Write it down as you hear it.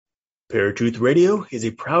Paratruth Radio is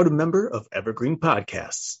a proud member of Evergreen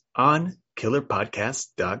Podcasts on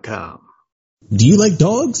KillerPodcast.com. Do you like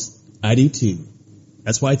dogs? I do too.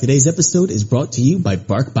 That's why today's episode is brought to you by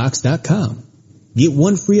BarkBox.com. Get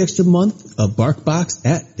one free extra month of BarkBox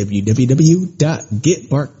at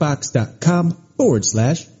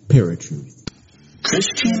www.getbarkbox.com/Paratruth.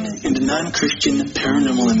 Christian and non-Christian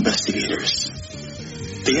paranormal investigators.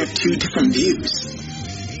 They have two different views.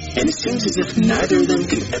 And it seems as if neither of them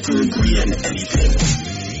can ever agree on anything.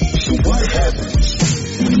 So what happens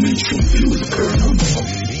when the mainstream view of the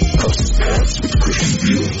paranormal crosses paths with the Christian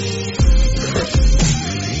view?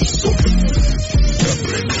 Something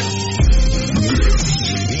epic.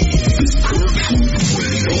 This is Paratruth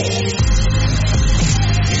Radio.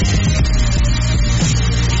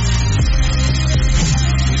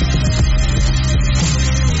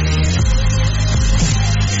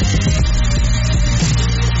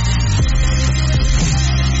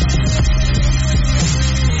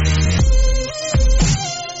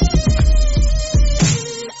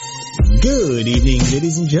 Good evening,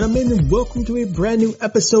 ladies and gentlemen, and welcome to a brand new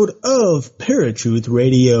episode of Paratruth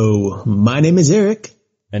Radio. My name is Eric.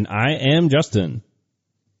 And I am Justin.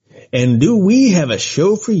 And do we have a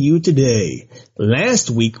show for you today?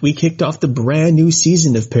 Last week, we kicked off the brand new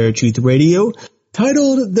season of Paratruth Radio,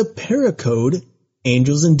 titled The Paracode,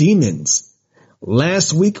 Angels and Demons.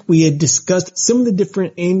 Last week, we had discussed some of the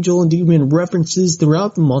different angel and demon references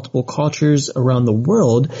throughout the multiple cultures around the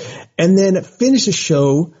world, and then finished the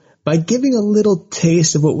show by giving a little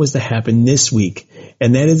taste of what was to happen this week.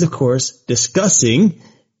 And that is, of course, discussing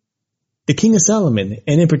the King of Solomon,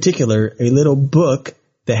 and in particular, a little book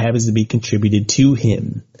that happens to be contributed to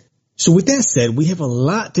him. So with that said, we have a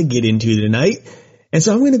lot to get into tonight. And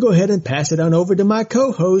so I'm going to go ahead and pass it on over to my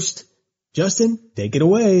co-host. Justin, take it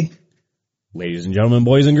away. Ladies and gentlemen,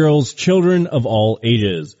 boys and girls, children of all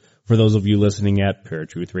ages. For those of you listening at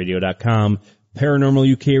paratruthradio.com,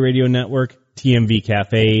 Paranormal UK Radio Network, TMV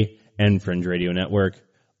Cafe, and Fringe Radio Network.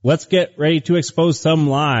 Let's get ready to expose some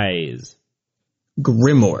lies.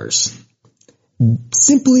 Grimoires.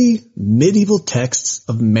 Simply medieval texts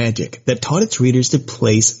of magic that taught its readers to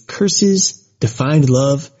place curses, to find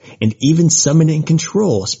love, and even summon and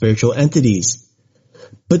control spiritual entities.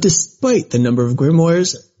 But despite the number of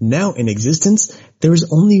grimoires now in existence, there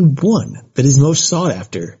is only one that is most sought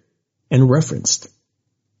after and referenced.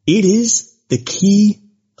 It is the Key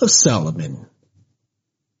of Solomon.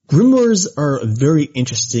 Grimoires are very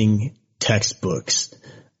interesting textbooks.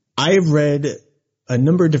 I have read a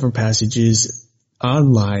number of different passages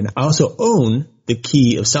online. I also own the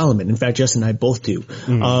Key of Solomon. In fact, Justin and I both do.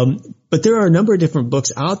 But there are a number of different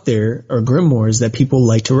books out there, or grimoires, that people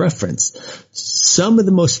like to reference. Some of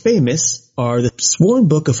the most famous are the Sworn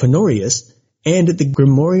Book of Honorius and the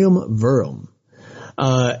Grimorium Verum.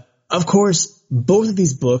 Of course, both of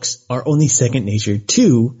these books are only second nature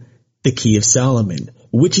to the Key of Solomon,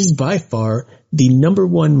 which is by far the number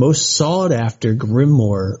one most sought after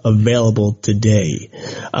grimoire available today.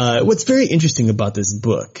 What's very interesting about this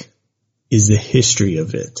book is the history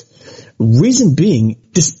of it. Reason being,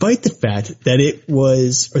 despite the fact that it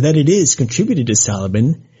is contributed to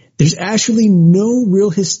Solomon, there's actually no real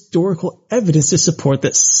historical evidence to support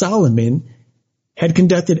that Solomon had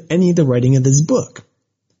conducted any of the writing of this book.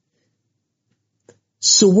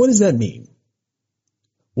 So what does that mean?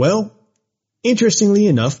 Well, interestingly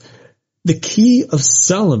enough, the Key of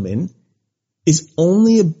Solomon is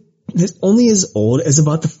only as old as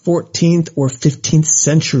about the 14th or 15th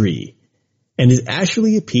century, and is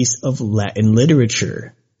actually a piece of Latin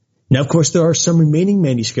literature. Now, of course, there are some remaining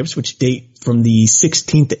manuscripts which date from the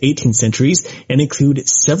 16th to 18th centuries and include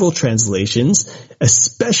several translations,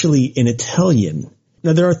 especially in Italian.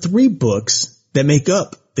 Now, there are three books that make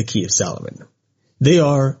up the Key of Solomon. They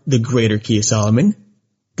are the Greater Key of Solomon,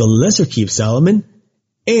 the Lesser Key of Solomon,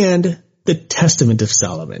 and the Testament of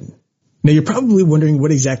Solomon. Now, you're probably wondering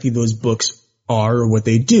what exactly those books are or what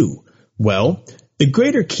they do. Well, the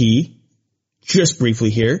Greater Key, just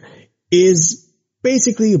briefly here, is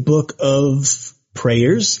basically a book of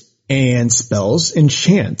prayers and spells and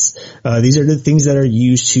chants. These are the things that are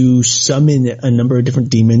used to summon a number of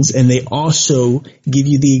different demons, and they also give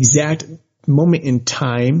you the exact moment in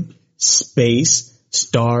time, space,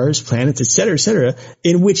 stars, planets, etc.,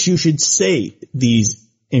 in which you should say these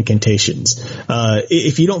incantations.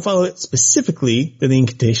 If you don't follow it specifically, then the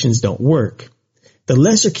incantations don't work. The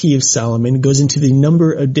Lesser Key of Solomon goes into the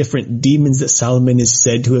number of different demons that Solomon is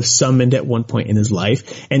said to have summoned at one point in his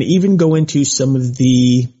life, and even go into some of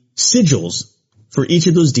the sigils for each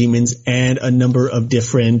of those demons and a number of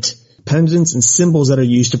different pendants and symbols that are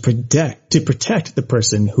used to protect the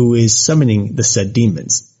person who is summoning the said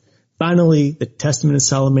demons. finally, the Testament of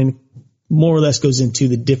Solomon more or less goes into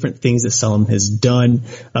the different things that Solomon has done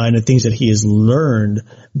and the things that he has learned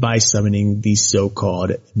by summoning these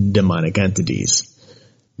so-called demonic entities.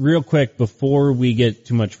 Real quick, before we get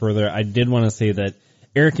too much further, I did want to say that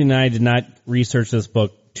Eric and I did not research this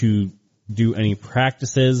book to do any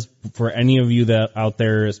practices. For any of you that out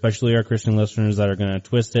there, especially our Christian listeners that are going to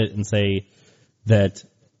twist it and say that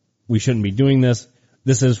we shouldn't be doing this,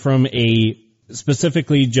 this is from a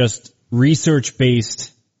specifically just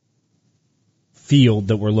research-based field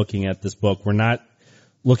that we're looking at this book. We're not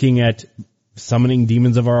looking at summoning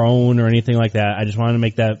demons of our own or anything like that. I just wanted to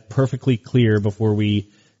make that perfectly clear before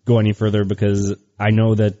we go any further, because I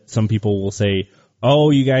know that some people will say,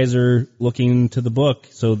 oh, you guys are looking into the book,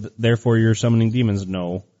 so therefore you're summoning demons.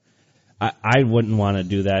 No, I wouldn't want to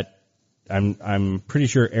do that. I'm pretty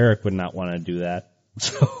sure Eric would not want to do that.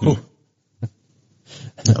 So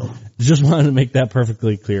No. Just wanted to make that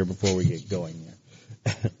perfectly clear before we get going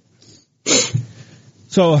here.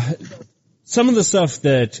 So some of the stuff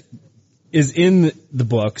that is in the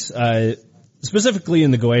books, specifically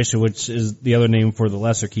in the Goetia, which is the other name for the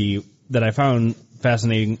Lesser Key, that I found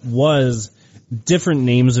fascinating was different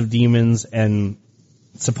names of demons and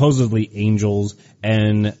supposedly angels.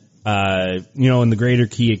 And, in the Greater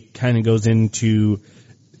Key, it kind of goes into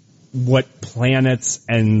what planets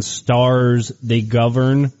and stars they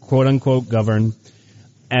govern, quote unquote govern.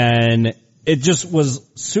 And it just was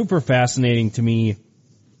super fascinating to me.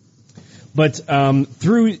 But,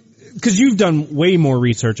 because you've done way more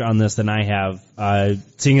research on this than I have,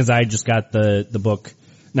 seeing as I just got the book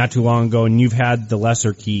not too long ago, and you've had the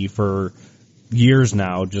Lesser Key for years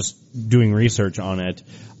now, just doing research on it.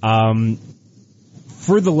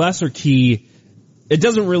 For the Lesser Key, it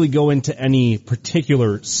doesn't really go into any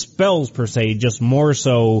particular spells per se, just more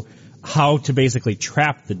so how to basically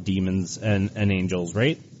trap the demons and angels,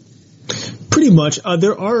 right? Pretty much.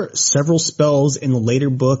 There are several spells in the later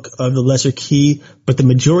book of the Lesser Key, but the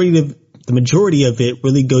majority of it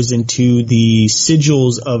really goes into the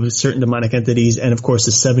sigils of certain demonic entities, and of course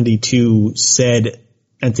the 72 said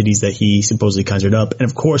entities that he supposedly conjured up, and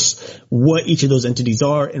of course what each of those entities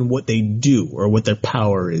are and what they do, or what their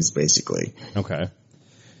power is, basically. Okay.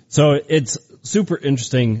 So it's super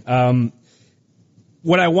interesting.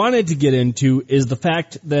 What I wanted to get into is the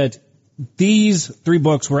fact that these three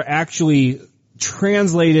books were actually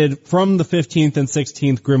translated from the 15th and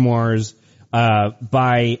 16th grimoires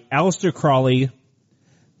by Aleister Crowley,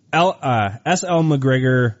 S.L.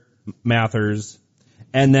 McGregor Mathers,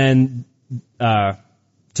 and then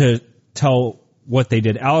to tell what they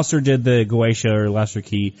did, Aleister did the Goetia or Lesser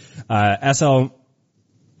Key, S.L.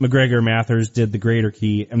 McGregor Mathers did the Greater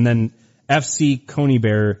Key, and then F.C.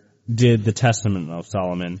 Conybeare did the Testament of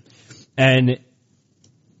Solomon. And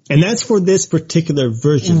that's for this particular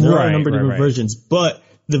version. There are a number of different right. versions, but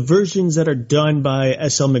the versions that are done by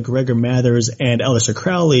S.L. McGregor Mathers and Aleister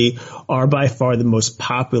Crowley are by far the most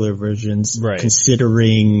popular versions, right,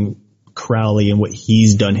 considering Crowley and what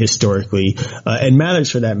he's done historically, and Mathers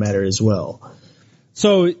for that matter as well.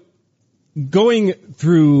 So going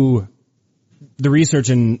through the research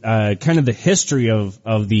and kind of the history of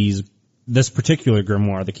this particular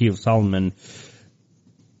grimoire, the Key of Solomon,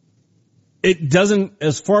 it doesn't,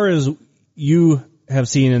 as far as you have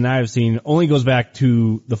seen and I have seen, only goes back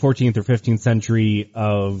to the 14th or 15th century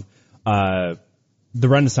of the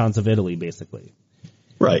Renaissance of Italy, basically.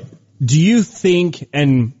 Right. Do you think,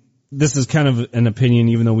 and this is kind of an opinion,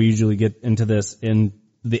 even though we usually get into this in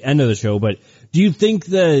the end of the show, but do you think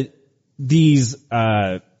that these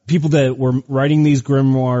people that were writing these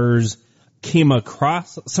grimoires came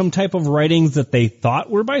across some type of writings that they thought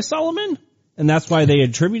were by Solomon, and that's why they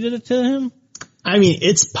attributed it to him? I mean,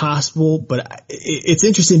 it's possible, but it's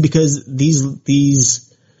interesting because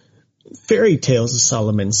these fairy tales of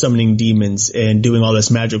Solomon summoning demons and doing all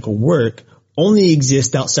this magical work only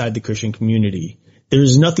exist outside the Christian community.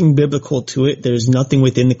 There's nothing biblical to it. There's nothing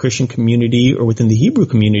within the Christian community or within the Hebrew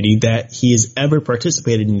community that he has ever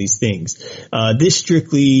participated in these things. This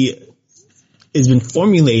strictly has been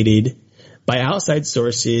formulated by outside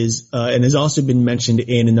sources, and has also been mentioned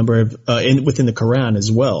in a number of, within the Quran as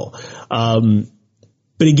well.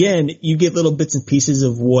 But again, you get little bits and pieces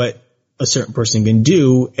of what a certain person can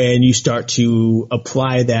do, and you start to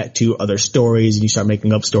apply that to other stories, and you start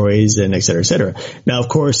making up stories, and et cetera, et cetera. Now, of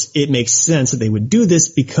course, it makes sense that they would do this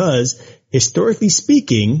because, historically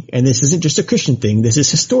speaking, and this isn't just a Christian thing, this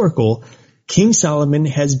is historical, King Solomon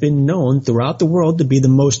has been known throughout the world to be the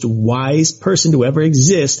most wise person to ever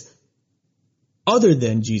exist, other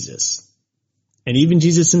than Jesus. And even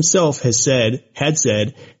Jesus himself had said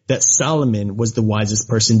that Solomon was the wisest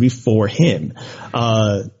person before him.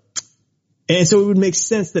 And so it would make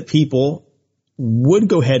sense that people would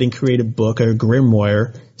go ahead and create a book or a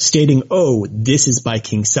grimoire stating, oh, this is by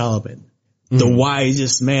King Solomon, the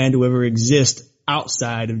wisest man to ever exist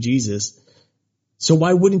outside of Jesus. So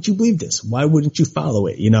why wouldn't you believe this? Why wouldn't you follow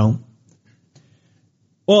it, you know?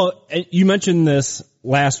 Well, you mentioned this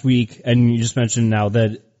last week, and you just mentioned now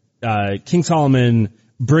that King Solomon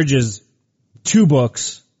bridges two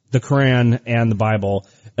books, the Quran and the Bible,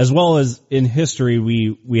 as well as in history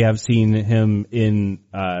we have seen him in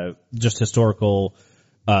just historical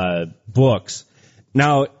books.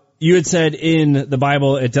 Now, you had said in the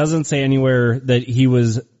Bible it doesn't say anywhere that he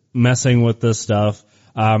was messing with this stuff.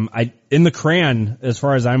 In the Quran, as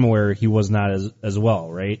far as I'm aware, he was not as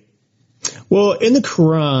well, right? Well, in the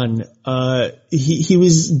Quran, he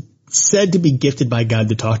was said to be gifted by God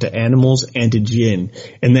to talk to animals and to jinn,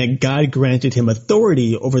 and that God granted him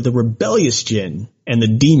authority over the rebellious jinn and the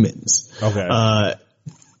demons. Okay.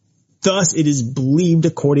 Thus, it is believed,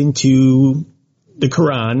 according to the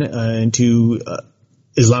Quran and to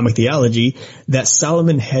Islamic theology, that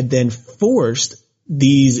Solomon had then forced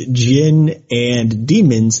these jinn and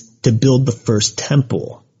demons to build the first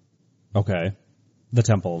temple. Okay. The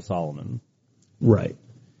Temple of Solomon. Right.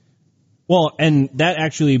 Well, and that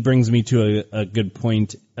actually brings me to a good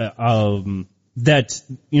point that,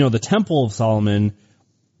 the Temple of Solomon,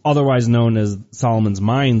 otherwise known as Solomon's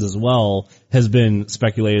Mines as well, has been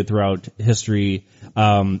speculated throughout history.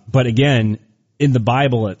 But again, in the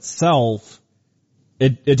Bible itself,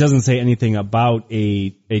 it doesn't say anything about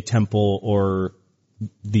a temple or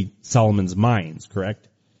the Solomon's Mines, correct?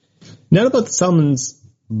 Not about the Solomon's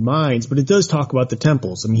Mines, but it does talk about the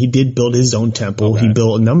temples. I mean, he did build his own temple. Okay. He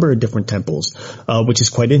built a number of different temples, which is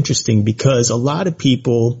quite interesting because a lot of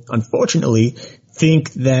people, unfortunately,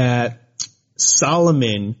 think that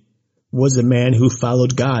Solomon was a man who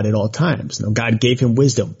followed God at all times. Now, God gave him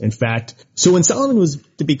wisdom. In fact, so when Solomon was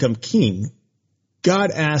to become king,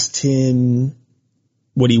 God asked him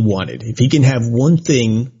what he wanted. If he can have one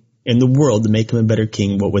thing in the world to make him a better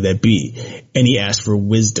king, what would that be? And he asked for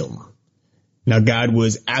wisdom. Now, God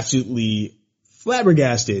was absolutely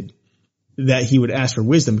flabbergasted that he would ask for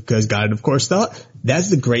wisdom because God, of course, thought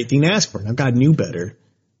that's the great thing to ask for. Now, God knew better.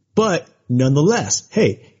 But nonetheless,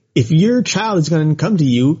 hey, if your child is going to come to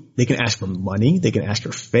you, they can ask for money, they can ask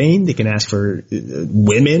for fame, they can ask for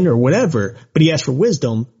women or whatever. But he asked for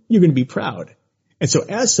wisdom, you're going to be proud. And so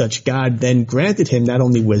as such, God then granted him not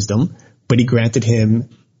only wisdom, but he granted him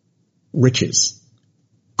riches.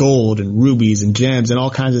 Gold and rubies and gems and all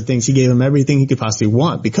kinds of things. He gave him everything he could possibly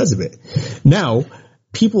want because of it. Now,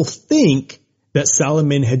 people think that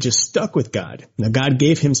Solomon had just stuck with God. Now, God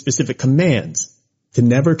gave him specific commands to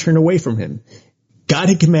never turn away from him. God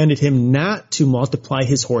had commanded him not to multiply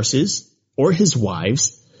his horses or his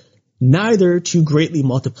wives, neither to greatly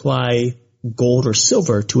multiply gold or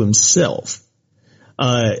silver to himself.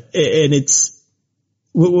 And it's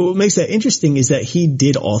what makes that interesting is that he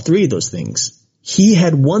did all three of those things. He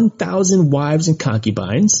had 1,000 wives and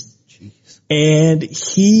concubines. Jeez. And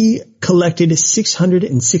he collected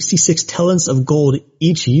 666 talents of gold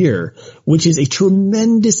each year, which is a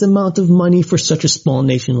tremendous amount of money for such a small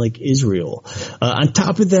nation like Israel. On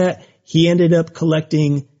top of that, he ended up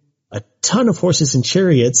collecting a ton of horses and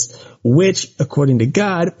chariots, which, according to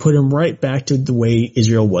God, put him right back to the way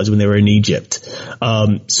Israel was when they were in Egypt.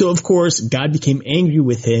 So, of course, God became angry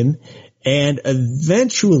with him and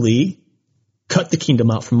eventually cut the kingdom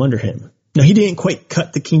out from under him. Now, he didn't quite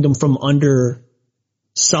cut the kingdom from under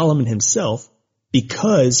Solomon himself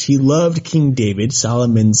because he loved King David,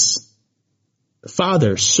 Solomon's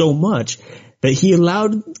father, so much that he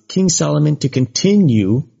allowed King Solomon to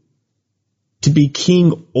continue to be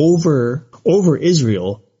king over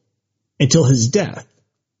Israel until his death.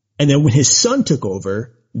 And then when his son took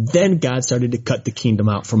over, then God started to cut the kingdom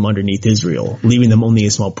out from underneath Israel, leaving them only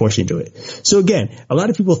a small portion to it. So again, a lot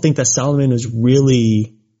of people think that Solomon was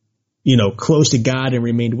really, close to God and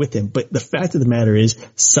remained with him. But the fact of the matter is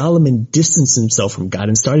Solomon distanced himself from God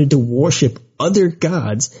and started to worship other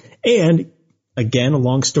gods. And again, a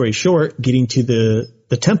long story short, getting to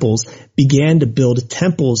the temples, began to build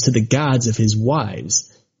temples to the gods of his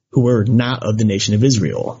wives who were not of the nation of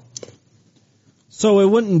Israel. So it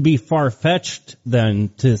wouldn't be far-fetched then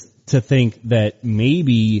to think that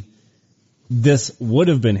maybe this would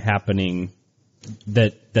have been happening,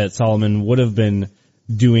 that Solomon would have been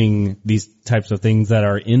doing these types of things that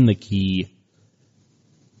are in the key,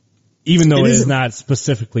 even though it is not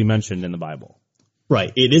specifically mentioned in the Bible.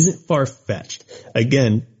 Right. It isn't far-fetched.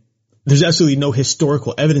 Again, there's absolutely no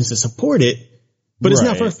historical evidence to support it, but it's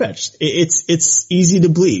not far-fetched. It's easy to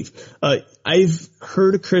believe. I've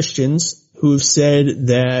heard of Christians who've said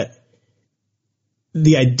that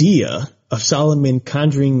the idea of Solomon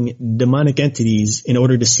conjuring demonic entities in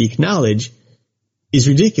order to seek knowledge is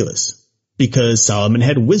ridiculous, because Solomon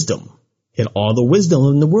had wisdom. He had all the wisdom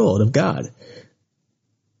in the world of God.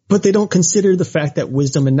 But they don't consider the fact that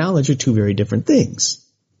wisdom and knowledge are two very different things.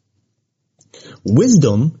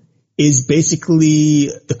 Wisdom is basically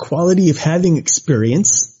the quality of having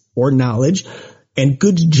experience or knowledge and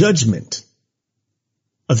good judgment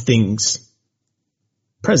of things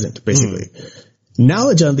present, basically.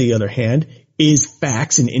 Knowledge, on the other hand, is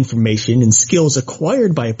facts and information and skills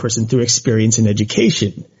acquired by a person through experience and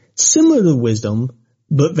education. Similar to wisdom,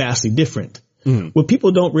 but vastly different. What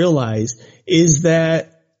people don't realize is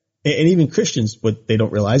that, and even Christians, what they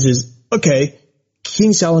don't realize is, okay,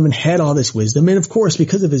 King Solomon had all this wisdom, and of course,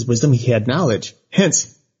 because of his wisdom, he had knowledge.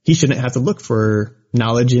 Hence, he shouldn't have to look for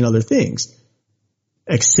knowledge in other things.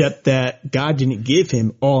 Except that God didn't give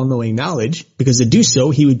him all-knowing knowledge, because to do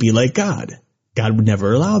so, he would be like God. God would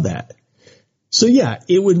never allow that. So yeah,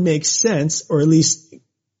 it would make sense, or at least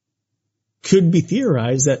could be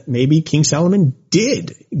theorized, that maybe King Solomon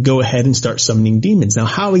did go ahead and start summoning demons. Now,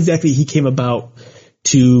 how exactly he came about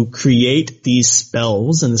to create these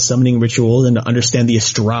spells and the summoning rituals and to understand the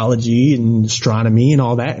astrology and astronomy and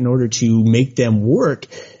all that in order to make them work,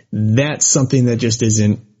 that's something that just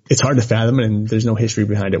isn't, it's hard to fathom, and there's no history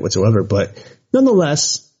behind it whatsoever. But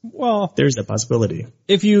nonetheless, well, there's a possibility.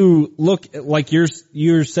 If you look, like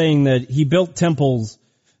you're saying that he built temples,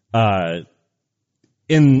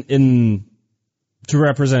 in to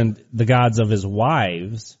represent the gods of his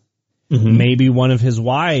wives. Maybe one of his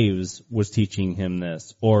wives was teaching him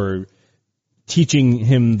this, or teaching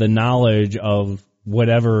him the knowledge of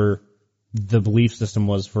whatever the belief system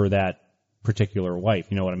was for that particular wife.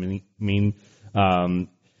 You know what I mean?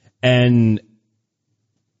 And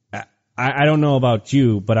I don't know about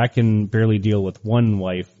you, but I can barely deal with one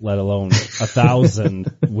wife, let alone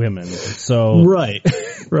 1,000 women. So Right.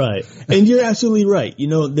 And you're absolutely right. You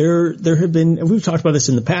know, there have been, and we've talked about this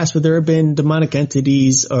in the past, but there have been demonic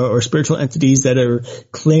entities or spiritual entities that are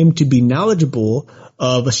claimed to be knowledgeable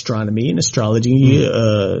of astronomy and astrology,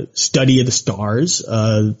 study of the stars,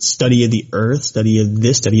 study of the earth, study of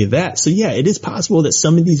this, study of that. So yeah, it is possible that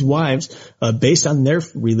some of these wives, based on their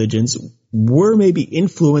religions, were maybe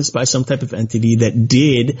influenced by some type of entity that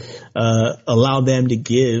did allow them to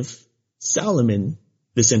give Solomon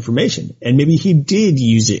this information. And maybe he did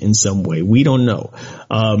use it in some way. We don't know.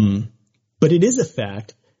 But it is a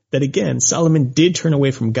fact that, again, Solomon did turn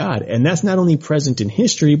away from God. And that's not only present in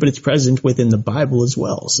history, but it's present within the Bible as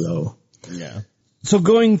well. So, yeah. So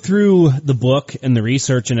going through the book and the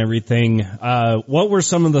research and everything, what were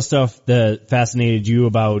some of the stuff that fascinated you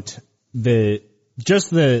about the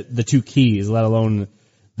two keys, let alone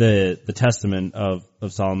the testament of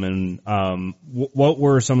Solomon? What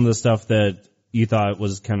were some of the stuff that you thought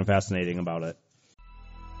was kind of fascinating about it?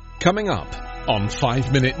 Coming up on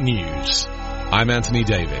 5 Minute News, I'm Anthony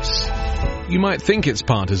Davis. You might think it's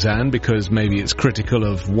partisan because maybe it's critical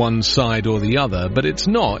of one side or the other, but it's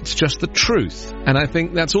not. It's just the truth. And I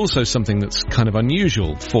think that's also something that's kind of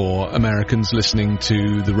unusual for Americans listening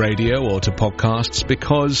to the radio or to podcasts,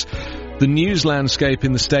 because the news landscape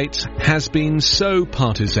in the States has been so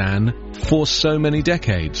partisan for so many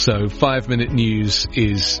decades. So 5 Minute News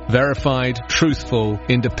is verified, truthful,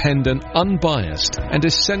 independent, unbiased, and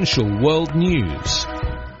essential world news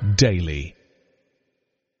daily.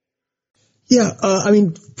 Yeah, I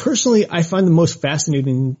mean, personally, I find the most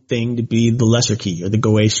fascinating thing to be the Lesser Key, or the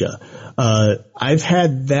Goetia. I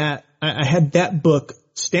had that book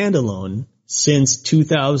standalone since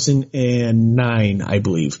 2009, I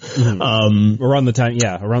believe. Around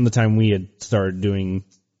the time we had started doing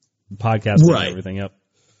podcasting and everything up.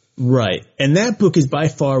 Right. And that book is by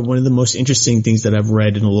far one of the most interesting things that I've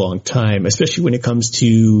read in a long time, especially when it comes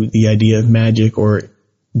to the idea of magic or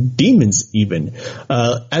demons even.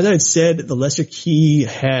 As I've said, the Lesser Key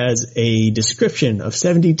has a description of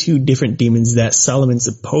 72 different demons that Solomon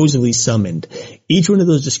supposedly summoned. Each one of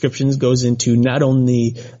those descriptions goes into not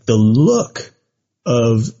only the look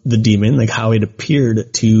of the demon, like how it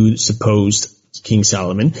appeared to supposed King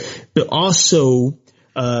Solomon, but also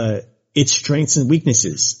its strengths and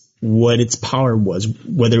weaknesses, what its power was,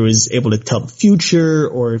 whether it was able to tell the future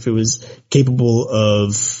or if it was capable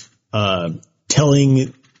of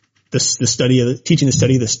telling teaching the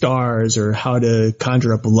study of the stars, or how to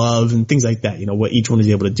conjure up love and things like that, you know, what each one is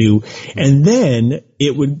able to do. And then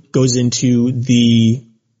it goes into the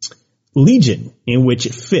legion in which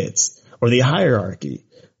it fits, or the hierarchy.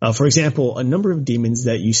 For example, a number of demons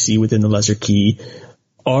that you see within the Lesser Key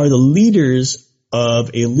are the leaders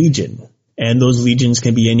of a legion. And those legions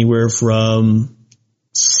can be anywhere from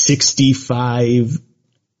 65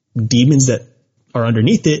 demons that are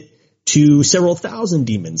underneath it to several thousand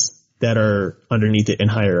demons that are underneath it in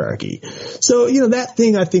hierarchy. So, that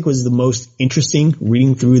thing I think was the most interesting,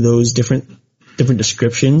 reading through those different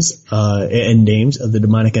descriptions and names of the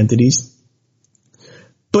demonic entities.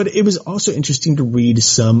 But it was also interesting to read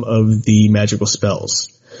some of the magical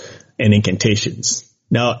spells and incantations.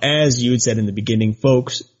 Now, as you had said in the beginning,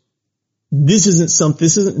 folks, this isn't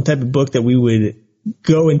the type of book that we would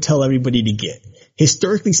go and tell everybody to get.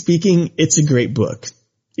 Historically speaking, it's a great book.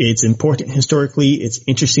 It's important historically. It's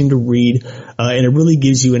interesting to read, and it really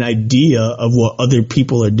gives you an idea of what other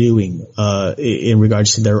people are doing in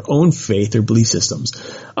regards to their own faith or belief systems.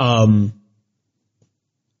 But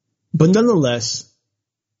nonetheless,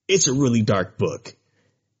 it's a really dark book.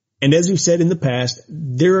 And as we've said in the past,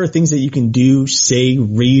 there are things that you can do, say,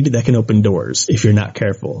 read that can open doors if you're not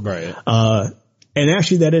careful. Right. And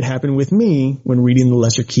actually that had happened with me when reading The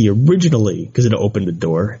Lesser Key originally, because it opened the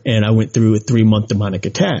door and I went through a 3-month demonic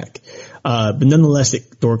attack. But nonetheless, the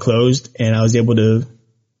door closed and I was able to,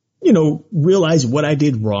 realize what I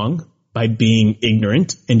did wrong by being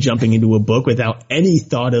ignorant and jumping into a book without any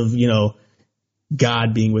thought of,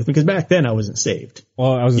 God being with me. Because back then I wasn't saved.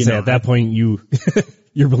 Well, I was going to say at that point your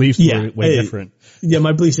beliefs were way different. Yeah,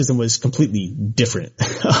 my belief system was completely different.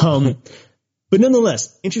 But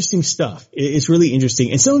nonetheless, interesting stuff. It's really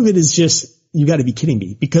interesting. And some of it is just, you got to be kidding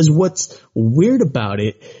me. Because what's weird about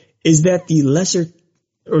it is that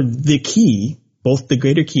the key, both the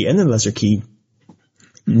greater key and the lesser key,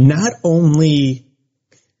 not only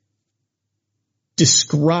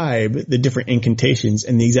describe the different incantations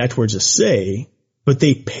and the exact words to say, but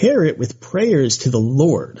they pair it with prayers to the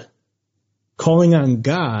Lord, calling on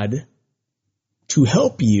God to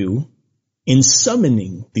help you in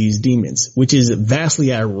summoning these demons, which is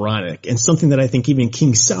vastly ironic and something that I think even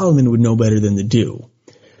King Solomon would know better than to do.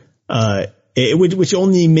 Which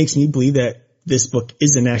only makes me believe that this book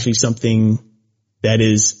isn't actually something that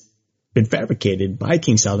has been fabricated by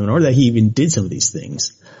King Solomon or that he even did some of these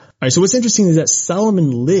things. All right. So what's interesting is that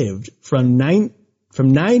Solomon lived from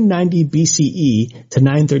 990 BCE to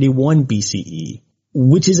 931 BCE,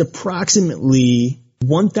 which is approximately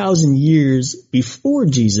 1,000 years before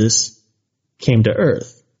Jesus came to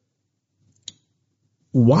earth.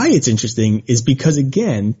 Why it's interesting is because,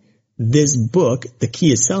 again, this book, The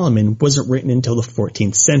Key of Solomon, wasn't written until the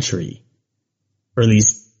 14th century. Or at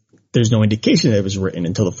least there's no indication that it was written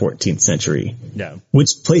until the 14th century. Yeah.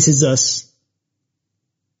 Which places us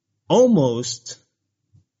almost,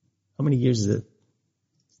 how many years is it?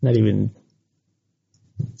 It's not even,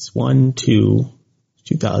 it's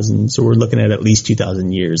 2,000. So we're looking at least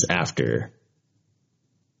 2,000 years after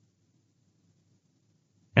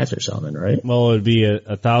Solomon, right? Well, it would be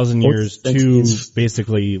 1,000 years to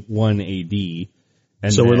basically 1 AD.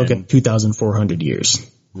 And so we're looking at 2,400 years.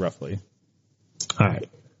 Roughly. All right.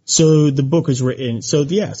 So the book was written, so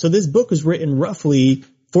this book was written roughly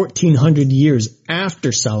 1,400 years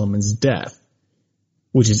after Solomon's death,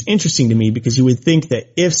 which is interesting to me because you would think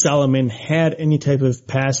that if Solomon had any type of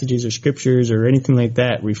passages or scriptures or anything like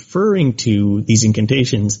that referring to these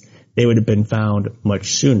incantations, they would have been found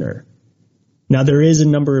much sooner. Now, there is a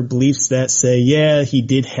number of beliefs that say, yeah, he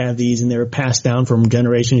did have these and they were passed down from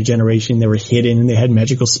generation to generation. They were hidden and they had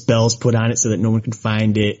magical spells put on it so that no one could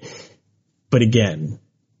find it. But again,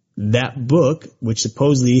 that book, which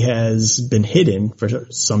supposedly has been hidden for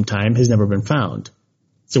some time, has never been found.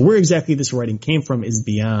 So where exactly this writing came from is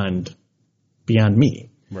beyond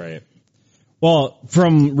me. Right. Well,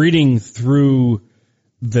 from reading through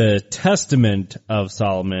the Testament of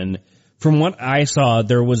Solomon, from what I saw,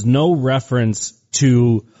 there was no reference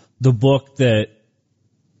to the book that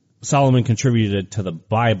Solomon contributed to the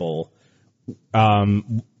Bible,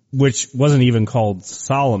 which wasn't even called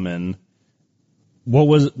Solomon.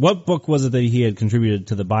 What book was it that he had contributed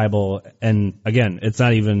to the Bible? And again, it's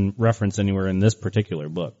not even referenced anywhere in this particular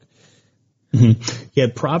book. Mm-hmm. He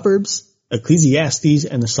had Proverbs, Ecclesiastes,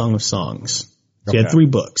 and the Song of Songs. So he had 3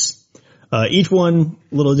 books. Each one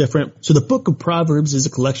a little different. So the book of Proverbs is a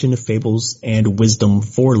collection of fables and wisdom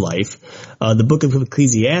for life. The book of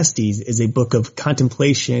Ecclesiastes is a book of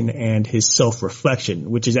contemplation and his self-reflection,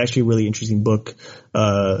 which is actually a really interesting book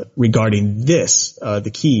regarding this,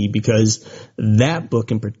 the key, because that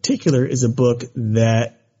book in particular is a book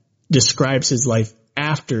that describes his life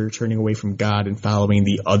after turning away from God and following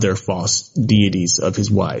the other false deities of his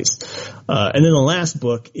wives. And then the last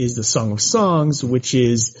book is the Song of Songs, which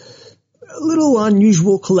is a little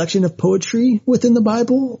unusual collection of poetry within the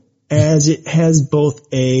Bible, as it has both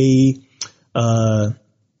a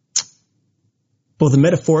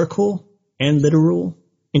metaphorical and literal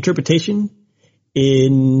interpretation.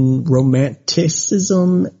 in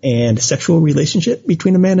romanticism and sexual relationship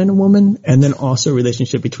between a man and a woman, and then also a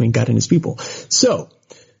relationship between God and his people. So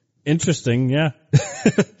interesting. Yeah.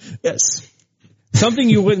 yes. Something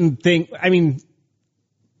you wouldn't think, I mean,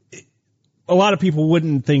 a lot of people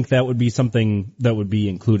wouldn't think that would be something that would be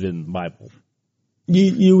included in the Bible.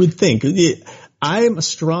 You would think. I am a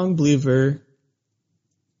strong believer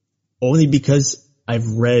only because I've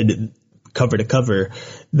read cover to cover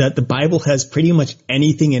that the Bible has pretty much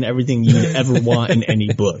anything and everything you'd ever want in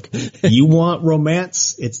any book. You want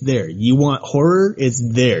romance? It's there. You want horror? It's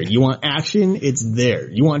there. You want action? It's there.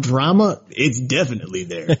 You want drama? It's definitely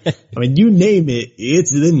there. I mean, you name it,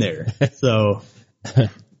 it's in there. So.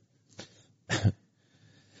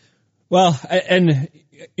 Well, and,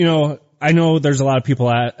 you know, I know there's a lot of people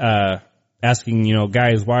asking, you know,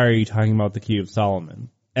 guys, why are you talking about the Key of Solomon?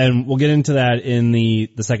 And we'll get into that in the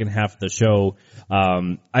second half of the show.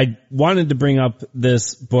 I wanted to bring up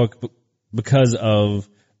this book because of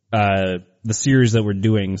the series that we're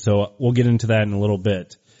doing, so we'll get into that in a little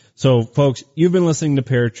bit. So, folks, you've been listening to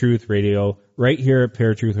Paratruth Radio right here at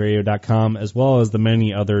paratruthradio.com, as well as the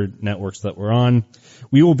many other networks that we're on.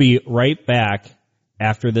 We will be right back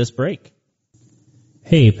after this break.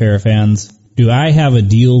 Hey, Parafans, do I have a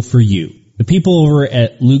deal for you? The people over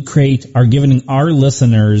at Loot Crate are giving our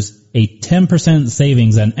listeners a 10%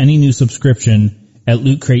 savings on any new subscription at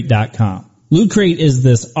lootcrate.com. Loot Crate is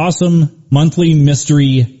this awesome monthly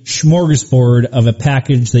mystery smorgasbord of a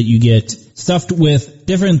package that you get stuffed with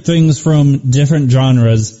different things from different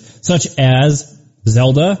genres, such as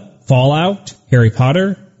Zelda, Fallout, Harry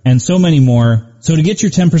Potter, and so many more. So to get your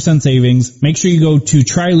 10% savings, make sure you go to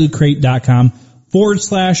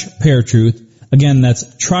trylootcrate.com/paratruth. Again, that's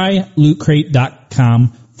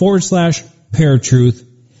trylootcrate.com/paratruth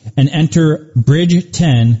and enter Bridge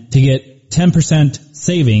 10 to get 10%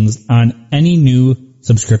 savings on any new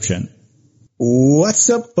subscription. What's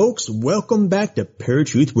up, folks? Welcome back to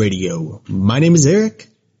Paratruth Radio. My name is Eric.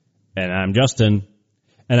 And I'm Justin.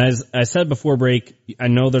 And as I said before break, I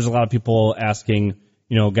know there's a lot of people asking,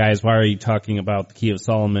 you know, guys, why are you talking about the Key of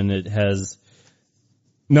Solomon? It has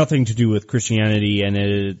nothing to do with Christianity, and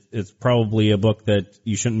it's probably a book that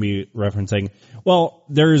you shouldn't be referencing. Well,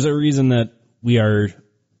 there's a reason that we are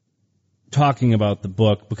talking about the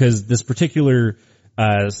book, because this particular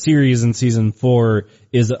series in season 4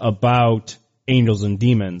 is about angels and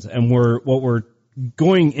demons, and what we're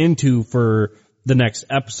going into for the next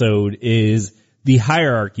episode is the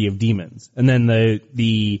hierarchy of demons, and then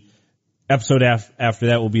the episode after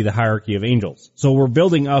that will be the hierarchy of angels. So we're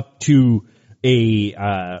building up to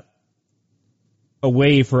a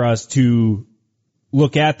way for us to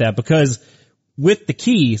look at that, because with the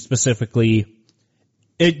key specifically,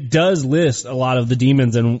 it does list a lot of the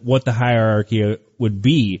demons and what the hierarchy would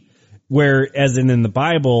be, whereas in the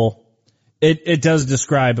Bible, it does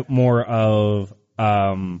describe more of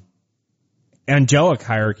angelic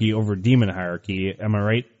hierarchy over demon hierarchy. Am I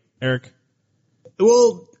right, Eric?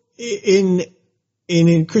 Well, in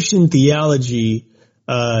Christian theology,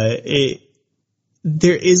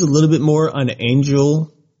 there is a little bit more on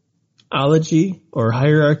angelology or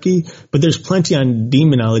hierarchy, but there's plenty on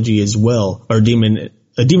demonology as well, or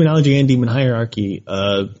demonology and demon hierarchy.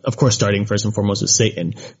 Of course, starting first and foremost with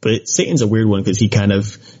Satan, but Satan's a weird one because he kind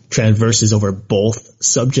of transverses over both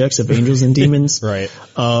subjects of angels and demons. Right.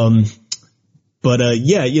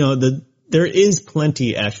 Yeah, you know, there is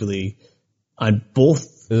plenty actually on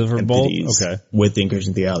both entities within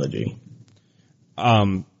Christian theology.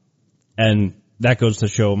 And that goes to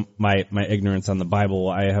show my ignorance on the Bible.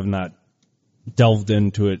 I have not delved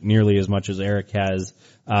into it nearly as much as Eric has.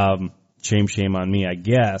 Shame on me, I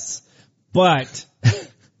guess. But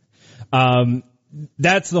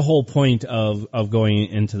that's the whole point of going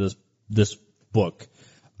into this book.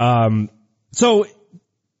 So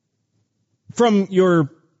from your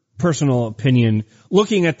personal opinion,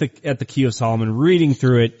 looking at the Key of Solomon, reading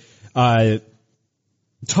through it,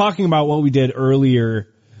 talking about what we did earlier,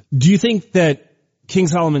 do you think that King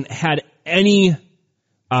Solomon had any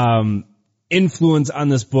influence on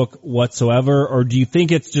this book whatsoever, or do you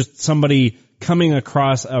think it's just somebody coming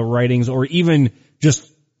across writings, or even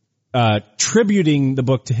just tributing the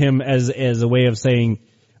book to him as a way of saying,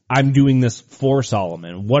 I'm doing this for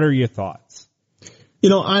Solomon? What are your thoughts? You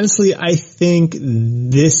know, honestly, I think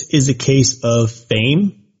this is a case of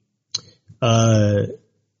fame. King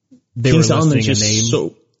Solomon is just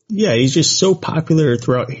he's just so popular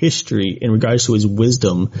throughout history in regards to his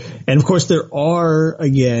wisdom. And of course, there are,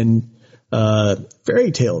 again,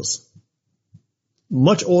 fairy tales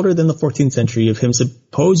much older than the 14th century of him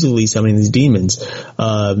supposedly summoning these demons,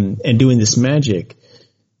 and doing this magic.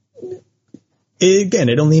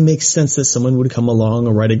 it only makes sense that someone would come along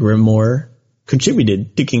or write a grimoire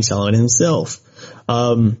contributed to King Solomon himself.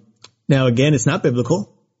 Now, again, it's not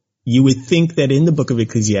biblical. You would think that in the book of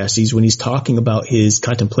Ecclesiastes, when he's talking about his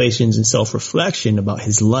contemplations and self-reflection about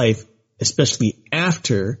his life, especially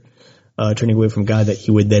after turning away from God, that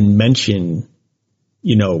he would then mention,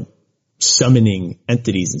 summoning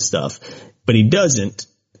entities and stuff. But he doesn't,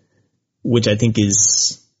 which I think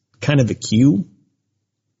is kind of a cue.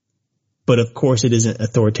 But of course, it isn't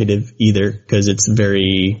authoritative either, because it's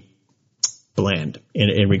very bland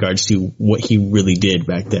in regards to what he really did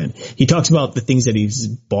back then. He talks about the things that he's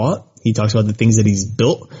bought. He talks about the things that he's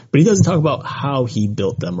built, but he doesn't talk about how he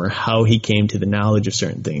built them or how he came to the knowledge of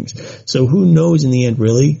certain things. So who knows in the end,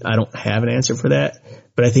 really? I don't have an answer for that,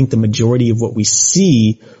 but I think the majority of what we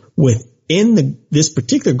see within this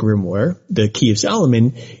particular grimoire, the Key of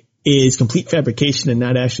Solomon, is complete fabrication and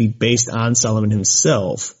not actually based on Solomon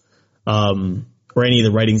himself, or any of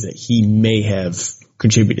the writings that he may have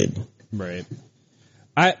contributed. Right.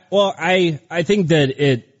 I think that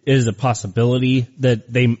it is a possibility that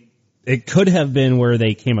it could have been where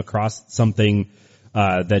they came across something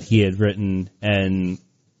that he had written, and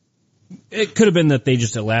it could have been that they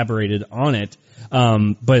just elaborated on it.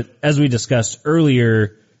 But as we discussed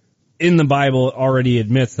earlier, in the Bible it already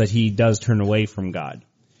admits that he does turn away from God.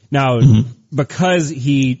 Now, because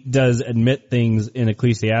he does admit things in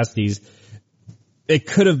Ecclesiastes, it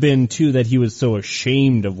could have been, too, that he was so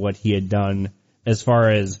ashamed of what he had done as far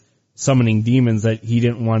as summoning demons that he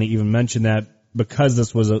didn't want to even mention that, because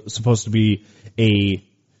this was supposed to be a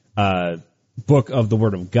book of the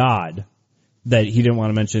Word of God, that he didn't want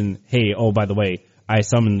to mention, hey, oh, by the way, I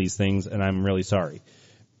summoned these things and I'm really sorry.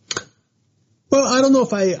 Well, I don't know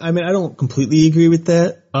if I don't completely agree with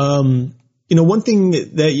that. One thing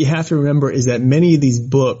that you have to remember is that many of these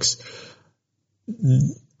books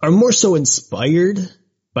are more so inspired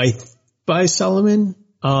by Solomon,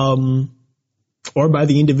 or by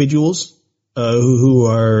the individuals, who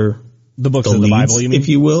are the books in the Bible, you mean? If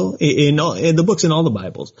you will, in the books in all the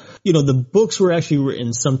Bibles. The books were actually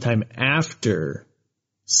written sometime after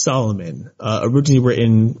Solomon, originally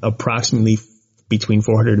written approximately between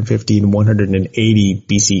 450 and 180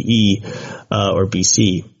 BCE, or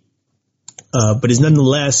BC. But is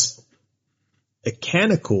nonetheless a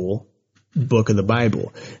canonical book of the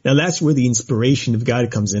Bible. Now that's where the inspiration of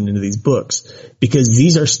God comes into these books, because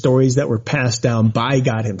these are stories that were passed down by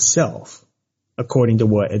God himself according to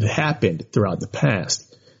what had happened throughout the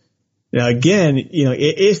past. Now again,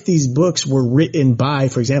 if these books were written by,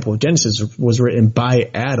 for example, Genesis was written by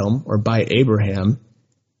Adam or by Abraham,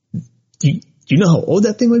 do you know how old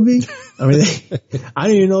that thing would be? I mean, I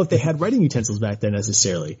don't even know if they had writing utensils back then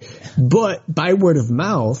necessarily, but by word of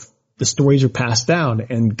mouth, the stories are passed down,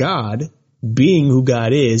 and God, being who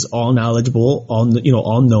God is, all knowledgeable,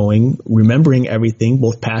 all knowing, remembering everything,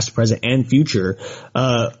 both past, present, and future,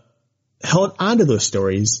 held onto those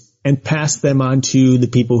stories and passed them on to the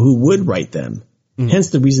people who would write them.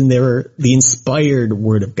 Hence the reason they were the inspired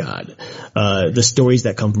word of God, the stories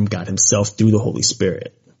that come from God himself through the Holy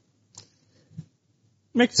Spirit.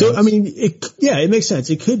 Makes sense. So, I mean, it makes sense.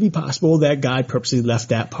 It could be possible that God purposely left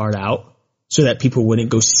that part out so that people wouldn't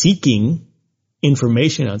go seeking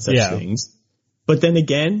information on such things. But then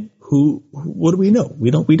again, what do we know?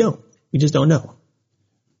 We don't. We just don't know.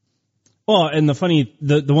 Well, and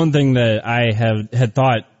the one thing that I had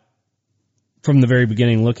thought from the very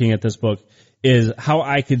beginning looking at this book is how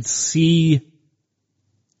I could see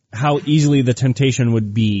how easily the temptation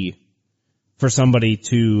would be for somebody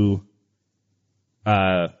to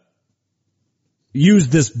use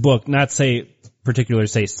this book, not say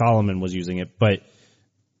Solomon was using it, but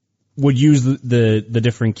would use the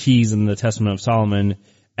different keys in the Testament of Solomon,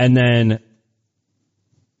 and then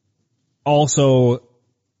also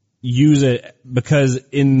use it because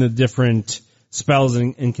in the different spells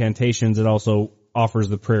and incantations, it also offers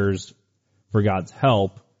the prayers for God's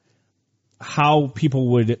help. How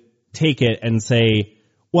people would take it and say,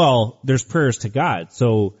 well, there's prayers to God.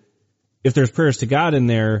 So if there's prayers to God in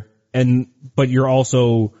there, but you're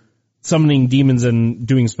also summoning demons and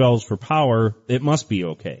doing spells for power, it must be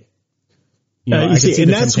okay.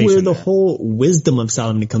 And that's where the whole wisdom of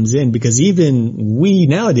Solomon comes in, because even we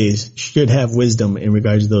nowadays should have wisdom in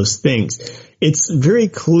regards to those things. It's very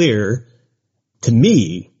clear to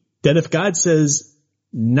me that if God says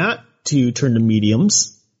not to turn to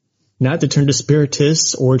mediums, not to turn to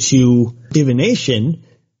spiritists or to divination,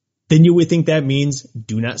 then you would think that means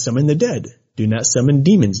do not summon the dead, do not summon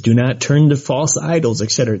demons, do not turn to false idols,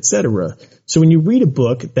 etc., etc. So when you read a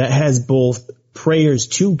book that has both prayers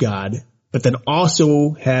to God, but then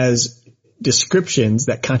also has descriptions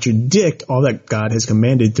that contradict all that God has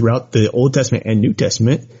commanded throughout the Old Testament and New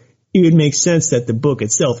Testament, it would make sense that the book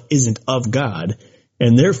itself isn't of God,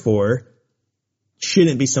 and therefore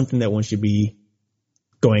shouldn't be something that one should be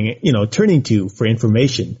going, turning to for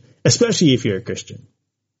information, especially if you're a Christian.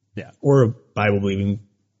 Yeah. Or a Bible believing,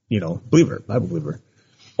 Bible believer.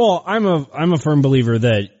 Well, I'm a firm believer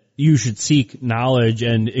that you should seek knowledge,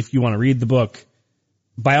 and if you want to read the book,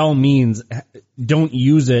 by all means, don't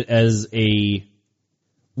use it as a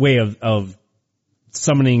way of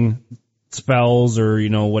summoning spells or,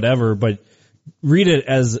 whatever, but read it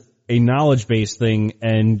as a knowledge-based thing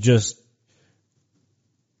and just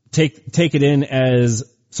take it in as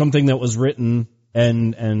something that was written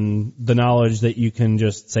and the knowledge that you can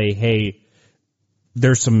just say, hey,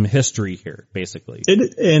 there's some history here, basically.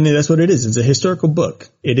 And that's what it is. It's a historical book.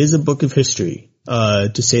 It is a book of history,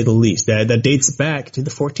 to say the least. That dates back to the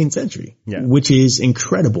 14th century, which is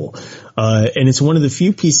incredible. And it's one of the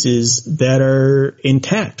few pieces that are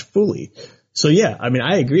intact fully. So yeah,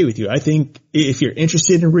 I agree with you. I think if you're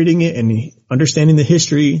interested in reading it and understanding the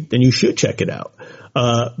history, then you should check it out.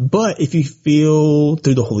 But if you feel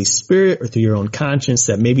through the Holy Spirit or through your own conscience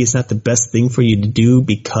that maybe it's not the best thing for you to do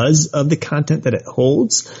because of the content that it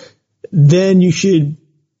holds, then you should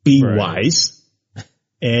be wise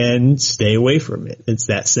and stay away from it. It's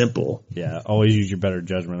that simple. Yeah, always use your better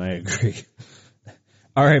judgment. I agree.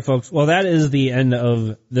 All right, folks. Well, that is the end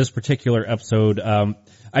of this particular episode.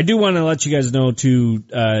 I do want to let you guys know to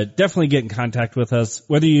definitely get in contact with us.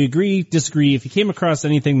 Whether you agree, disagree, if you came across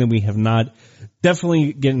anything that we have not,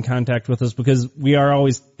 definitely get in contact with us, because we are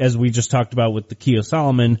always, as we just talked about with the Key of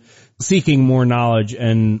Solomon, seeking more knowledge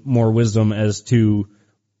and more wisdom as to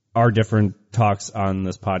our different talks on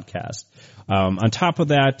this podcast. On top of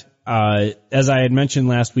that, as I had mentioned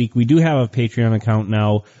last week, we do have a Patreon account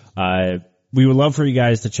now. We would love for you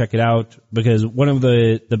guys to check it out, because one of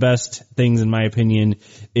the best things, in my opinion,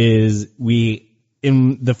 is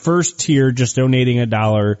in the first tier, just donating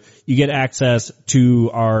 $1, you get access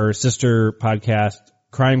to our sister podcast,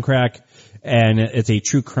 Crime Crack, and it's a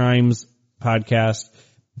true crimes podcast.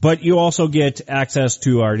 But you also get access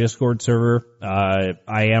to our Discord server.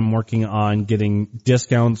 I am working on getting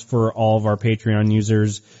discounts for all of our Patreon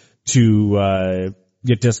users to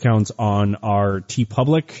get discounts on our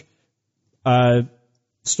TeePublic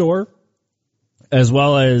store, as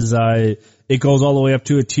well as it goes all the way up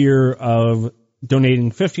to a tier of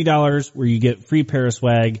donating $50, where you get free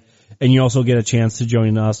Paraswag, and you also get a chance to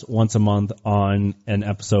join us once a month on an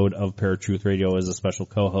episode of Paratruth Radio as a special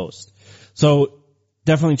co-host. So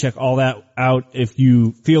definitely check all that out. If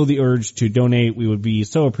you feel the urge to donate, we would be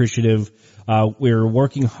so appreciative. We're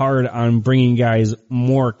working hard on bringing you guys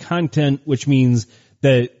more content, which means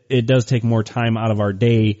that it does take more time out of our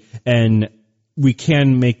day, and we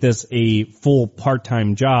can make this a full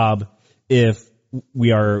part-time job if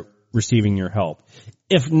we are receiving your help.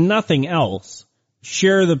 If nothing else,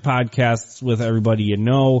 share the podcasts with everybody you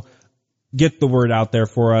know. Get the word out there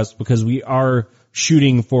for us, because we are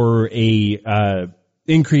shooting for a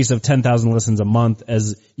increase of 10,000 listens a month,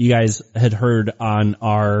 as you guys had heard on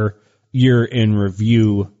our year in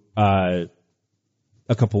review a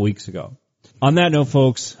couple weeks ago. On that note,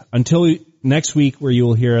 folks, until next week, where you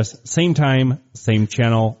will hear us same time, same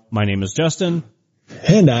channel, my name is Justin.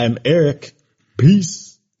 And I'm Eric. Peace.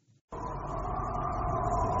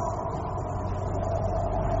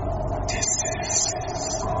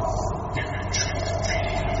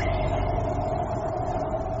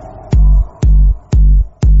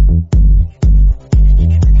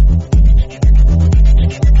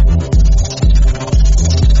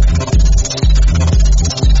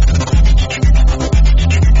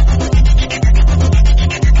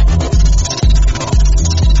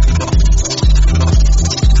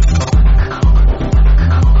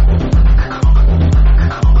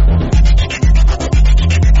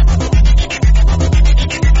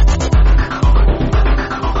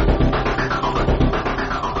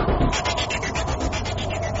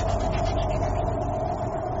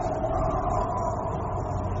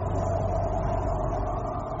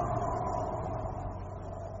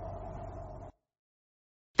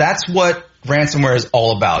 That's what ransomware is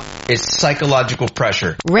all about. It's psychological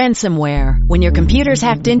pressure. Ransomware, when your computer's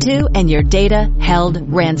hacked into and your data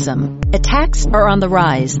held ransom. Attacks are on the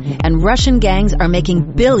rise, and Russian gangs are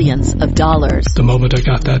making billions of dollars. The moment I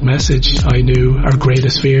got that message, I knew our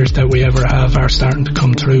greatest fears that we ever have are starting to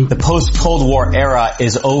come true. The post-Cold War era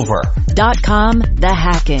is over. .com, The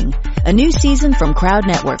Hacking. A new season from Crowd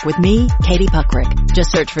Network with me, Katie Puckrick.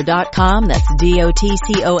 Just search for .com, that's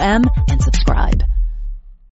DOTCOM, and subscribe.